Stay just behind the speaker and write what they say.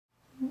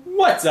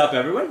What's up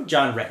everyone,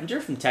 John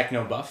Rettinger from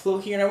Techno Buffalo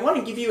here, and I want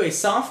to give you a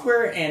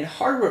software and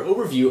hardware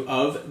overview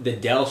of the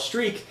Dell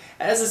Streak.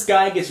 As this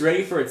guy gets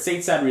ready for its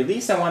stateside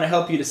release, I want to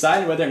help you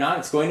decide whether or not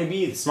it's going to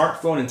be the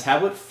smartphone and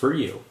tablet for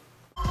you.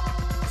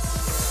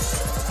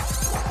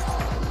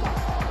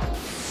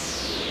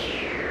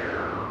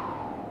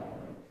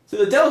 So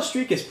the Dell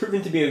Streak has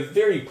proven to be a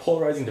very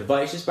polarizing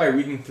device just by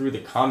reading through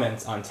the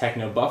comments on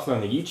Techno Buffalo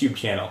on the YouTube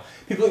channel.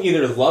 People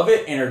either love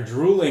it and are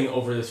drooling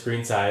over the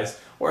screen size,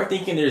 or are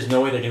thinking there's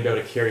no way they're going to be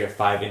able to carry a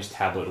 5-inch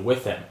tablet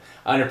with them.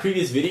 In a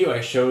previous video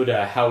I showed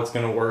how it's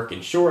going to work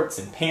in shorts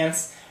and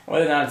pants, and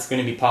whether or not it's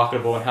going to be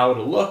pocketable and how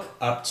it'll look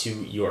up to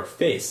your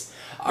face.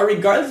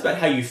 Regardless about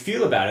how you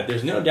feel about it,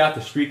 there's no doubt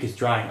the Streak is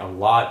drawing a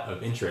lot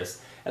of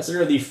interest. As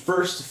sort of the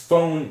first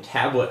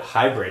phone-tablet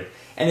hybrid,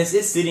 and this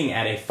is sitting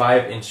at a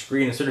 5-inch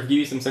screen to sort of give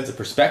you some sense of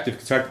perspective.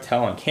 It's hard to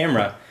tell on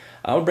camera.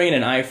 I'll bring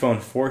in an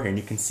iPhone 4 here and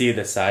you can see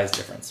the size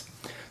difference.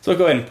 So I'll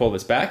go ahead and pull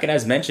this back, and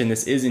as mentioned,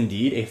 this is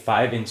indeed a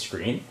 5-inch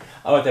screen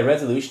with a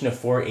resolution of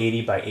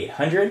 480 by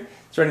 800.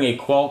 It's running a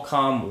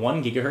Qualcomm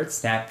 1 GHz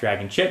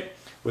Snapdragon chip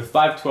with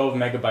 512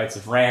 megabytes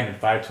of RAM and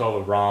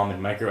 512 of ROM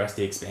and micro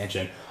SD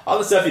expansion. All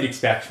the stuff you'd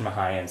expect from a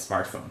high-end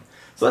smartphone.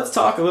 So let's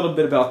talk a little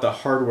bit about the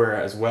hardware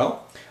as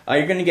well.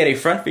 You're going to get a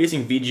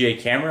front-facing VGA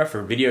camera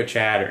for video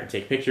chat or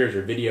take pictures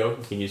or video.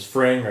 You can use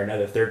Fring or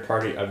another third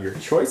party of your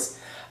choice.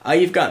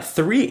 You've got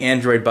 3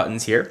 Android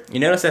buttons here. You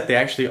notice that they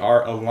actually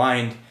are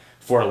aligned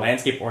for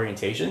landscape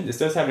orientation. This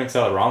does have an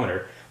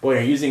accelerometer, but when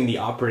you're using the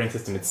operating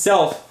system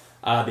itself,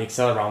 the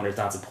accelerometer is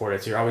not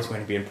supported, so you're always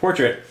going to be in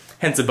portrait.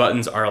 Hence the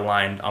buttons are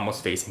aligned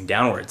almost facing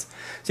downwards.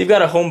 So you've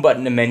got a home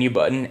button, a menu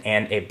button,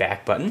 and a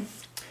back button.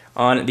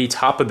 On the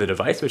top of the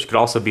device, which could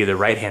also be the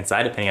right-hand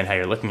side depending on how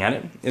you're looking at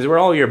it, is where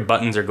all your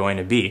buttons are going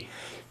to be.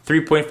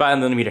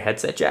 3.5mm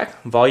headset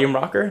jack, volume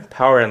rocker,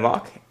 power and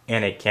lock,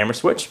 and a camera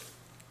switch.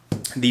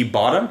 The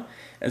bottom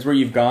is where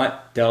you've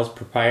got Dell's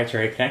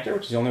proprietary connector,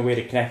 which is the only way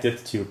to connect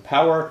it to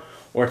power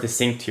or to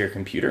sync to your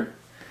computer.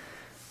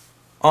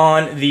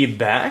 On the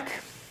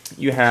back,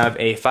 you have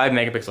a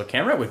 5-megapixel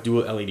camera with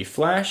dual LED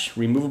flash,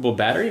 removable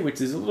battery,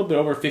 which is a little bit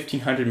over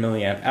 1500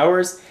 milliamp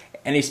hours,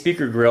 and a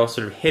speaker grill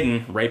sort of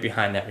hidden right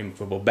behind that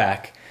removable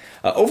back.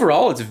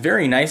 Overall, it's a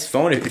very nice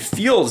phone.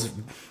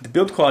 The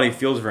build quality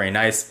feels very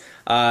nice,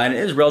 and it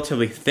is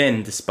relatively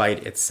thin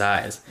despite its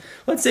size.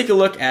 Let's take a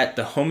look at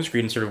the home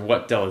screen and sort of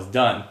what Dell has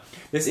done.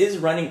 This is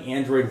running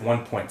Android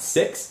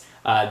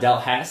 1.6. Dell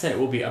has said it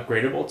will be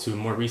upgradable to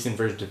more recent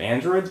versions of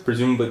Android,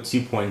 presumably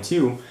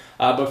 2.2,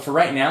 but for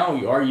right now,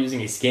 we are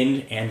using a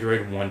skinned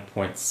Android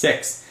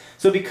 1.6.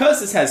 So because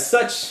this has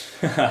such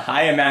a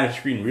high amount of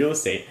screen real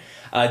estate,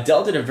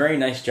 Dell did a very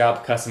nice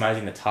job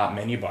customizing the top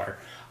menu bar.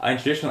 In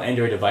traditional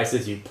Android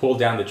devices, you pull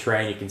down the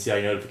tray and you can see all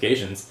your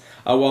notifications.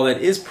 While that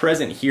is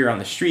present here on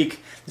the Streak,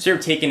 they've sort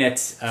of taken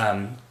it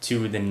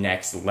to the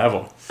next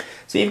level.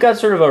 So you've got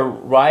sort of a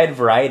wide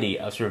variety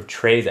of sort of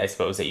trays, I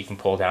suppose, that you can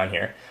pull down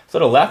here. So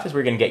to the left is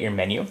where you're going to get your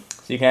menu.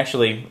 So you can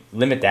actually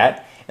limit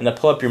that and then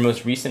pull up your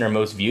most recent or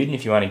most viewed. And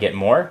if you want to get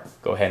more,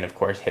 go ahead and of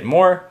course hit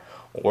more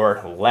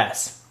or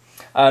less.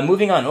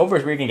 Moving on over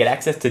is where you can get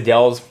access to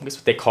Dell's, I guess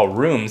what they call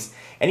rooms.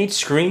 And each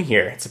screen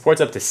here, it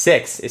supports up to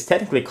 6, is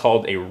technically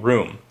called a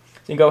room.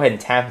 So you can go ahead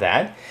and tap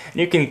that, and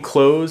you can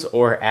close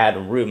or add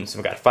rooms. So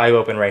we've got 5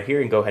 open right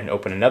here, and go ahead and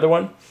open another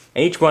one.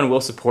 And each one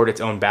will support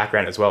its own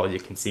background as well, as you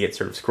can see it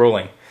sort of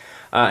scrolling.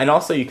 And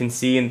also you can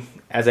see,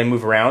 as I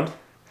move around,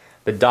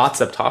 the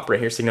dots up top right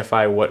here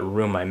signify what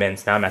room I'm in.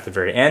 So now I'm at the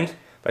very end.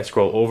 If I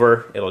scroll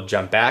over, it'll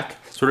jump back.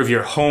 Sort of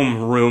your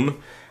home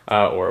room,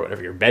 or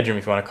whatever, your bedroom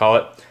if you want to call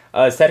it.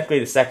 It's technically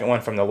the second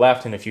one from the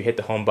left, and if you hit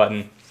the home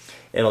button,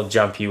 it'll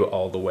jump you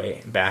all the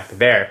way back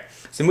there.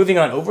 So moving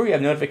on over, you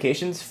have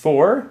notifications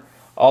for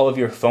all of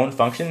your phone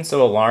functions,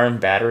 so alarm,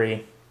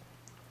 battery,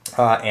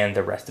 and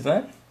the rest of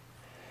that.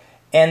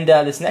 And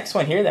this next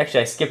one here, that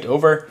actually I skipped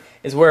over,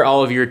 is where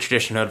all of your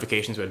traditional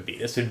notifications would be.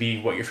 This would be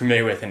what you're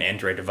familiar with in an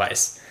Android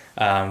device,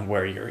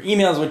 where your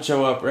emails would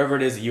show up, wherever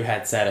it is that you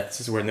had set it.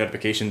 This is where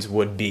notifications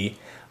would be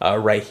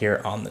right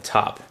here on the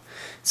top.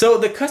 So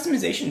the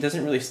customization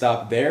doesn't really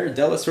stop there.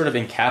 Dell has sort of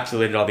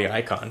encapsulated all the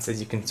icons, as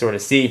you can sort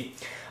of see.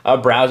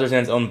 Browsers in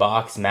its own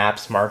box,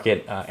 maps,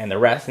 market, and the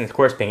rest. And of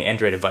course, being an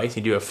Android device,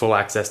 you do have full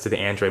access to the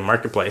Android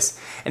marketplace.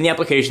 And the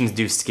applications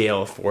do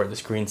scale for the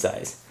screen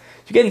size.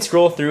 So you get and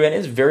scroll through, and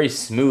it's very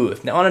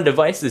smooth. Now on a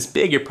device this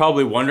big, you're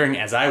probably wondering,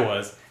 as I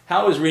was,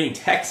 how is reading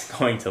text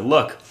going to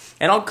look?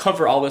 And I'll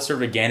cover all this sort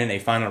of again in a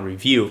final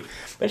review,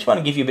 but I just want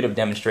to give you a bit of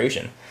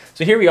demonstration.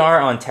 So here we are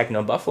on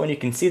Techno Buffalo, and you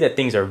can see that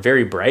things are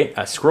very bright.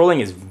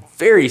 Scrolling is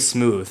very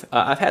smooth.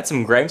 I've had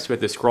some gripes with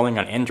the scrolling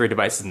on Android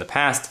devices in the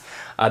past.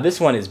 This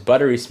one is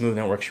buttery smooth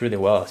and works really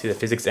well. See the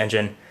physics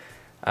engine,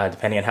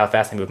 depending on how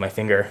fast I move my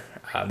finger,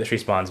 this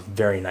responds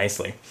very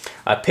nicely.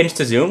 Pinch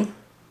to zoom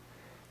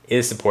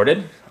is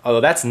supported,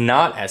 although that's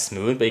not as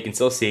smooth, but you can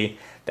still see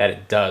that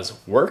it does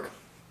work.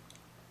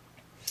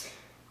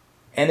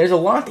 And there's a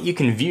lot that you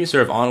can view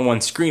sort of on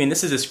one screen, and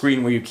this is a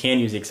screen where you can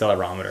use the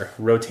accelerometer,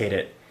 rotate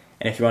it,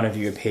 and if you want to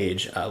view a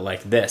page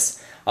like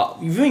this.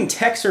 Viewing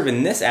tech sort of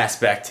in this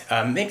aspect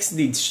makes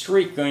the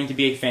Streak going to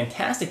be a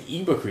fantastic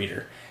ebook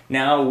reader.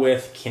 Now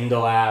with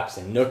Kindle apps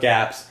and Nook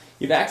apps,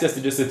 you have access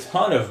to just a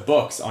ton of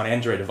books on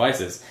Android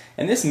devices.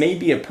 And this may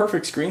be a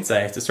perfect screen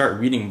size to start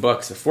reading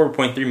books. A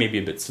 4.3 may be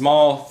a bit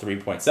small,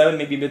 3.7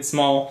 may be a bit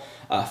small.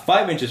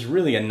 5 inch is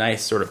really a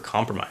nice sort of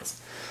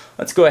compromise.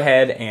 Let's go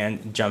ahead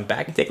and jump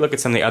back and take a look at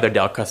some of the other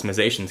Dell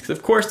customizations, because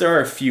of course there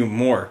are a few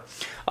more.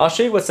 I'll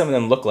show you what some of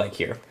them look like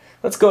here.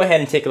 Let's go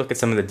ahead and take a look at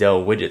some of the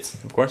Dell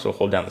widgets. Of course, we'll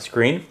hold down the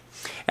screen.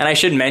 And I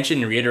should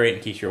mention and reiterate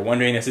in case you're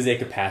wondering, this is a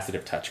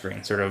capacitive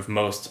touchscreen, sort of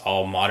most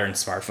all modern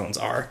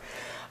smartphones are.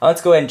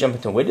 Let's go ahead and jump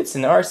into widgets,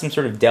 and there are some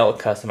sort of Dell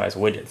customized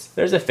widgets.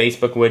 There's a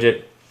Facebook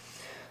widget.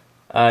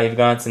 You've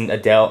got a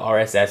Dell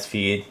RSS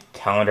feed,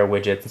 calendar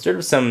widgets, and sort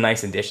of some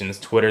nice additions.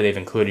 Twitter they've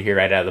included here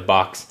right out of the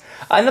box.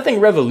 Nothing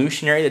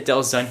revolutionary that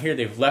Dell's done here.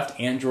 They've left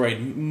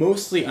Android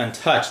mostly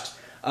untouched.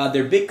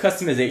 Their big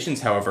customizations,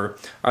 however,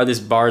 are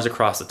these bars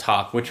across the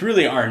top, which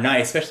really are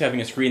nice, especially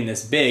having a screen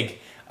this big.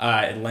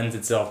 It lends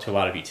itself to a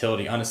lot of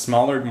utility. On a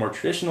smaller, more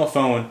traditional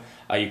phone,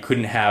 you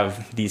couldn't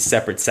have these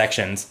separate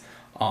sections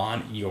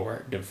on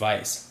your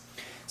device.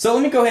 So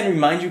let me go ahead and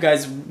remind you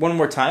guys one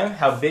more time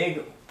how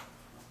big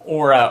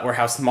or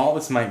how small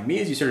this might be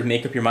as you sort of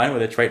make up your mind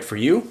whether it's right for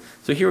you.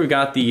 So here we've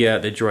got the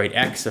Droid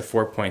X, a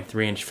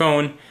 4.3 inch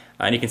phone,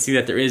 and you can see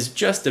that there is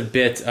just a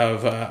bit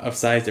of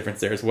size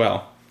difference there as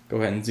well. Go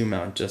ahead and zoom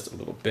out just a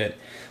little bit.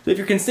 So if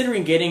you're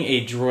considering getting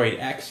a Droid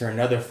X or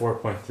another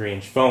 4.3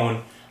 inch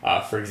phone,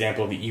 for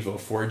example the Evo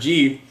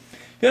 4G,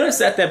 you'll notice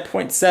that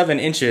 0.7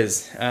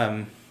 inches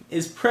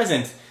is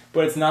present,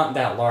 but it's not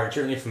that large.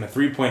 Certainly from a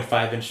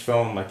 3.5 inch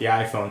phone like the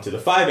iPhone to the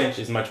 5 inch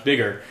is much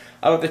bigger.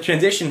 The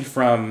transition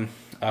from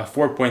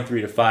 4.3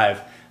 to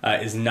 5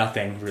 is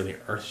nothing really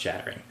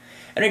earth-shattering.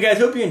 Anyway guys,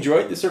 hope you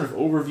enjoyed this sort of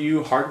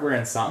overview hardware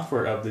and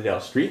software of the Dell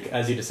Streak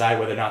as you decide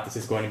whether or not this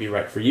is going to be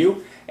right for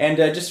you. And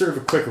just sort of a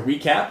quick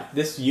recap,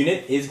 this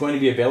unit is going to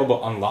be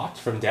available unlocked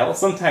from Dell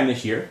sometime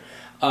this year.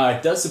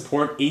 It does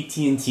support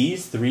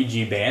AT&T's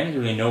 3G band.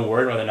 Really no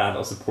word whether or not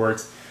it'll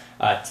support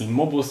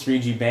T-Mobile's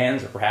 3G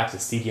bands, or perhaps a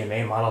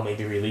CDMA model may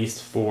be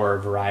released for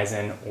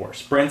Verizon or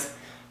Sprint.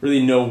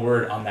 Really no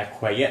word on that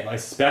quite yet, but I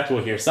suspect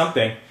we'll hear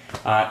something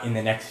in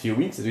the next few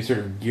weeks as we sort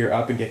of gear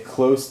up and get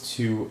close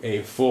to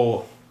a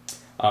full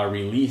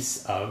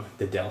release of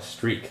the Dell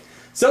Streak.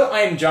 So I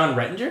am John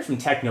Rettinger from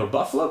Techno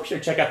Buffalo. Be sure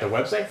to check out the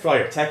website for all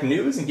your tech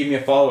news and give me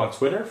a follow on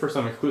Twitter for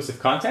some exclusive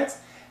content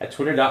at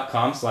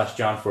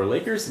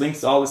twitter.com/John4Lakers. Links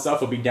to all this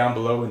stuff will be down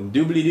below in the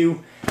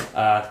doobly-doo.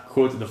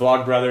 Quote to the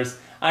Vlog Brothers.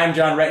 I am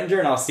John Rettinger,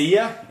 and I'll see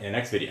ya in the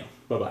next video.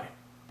 Bye-bye.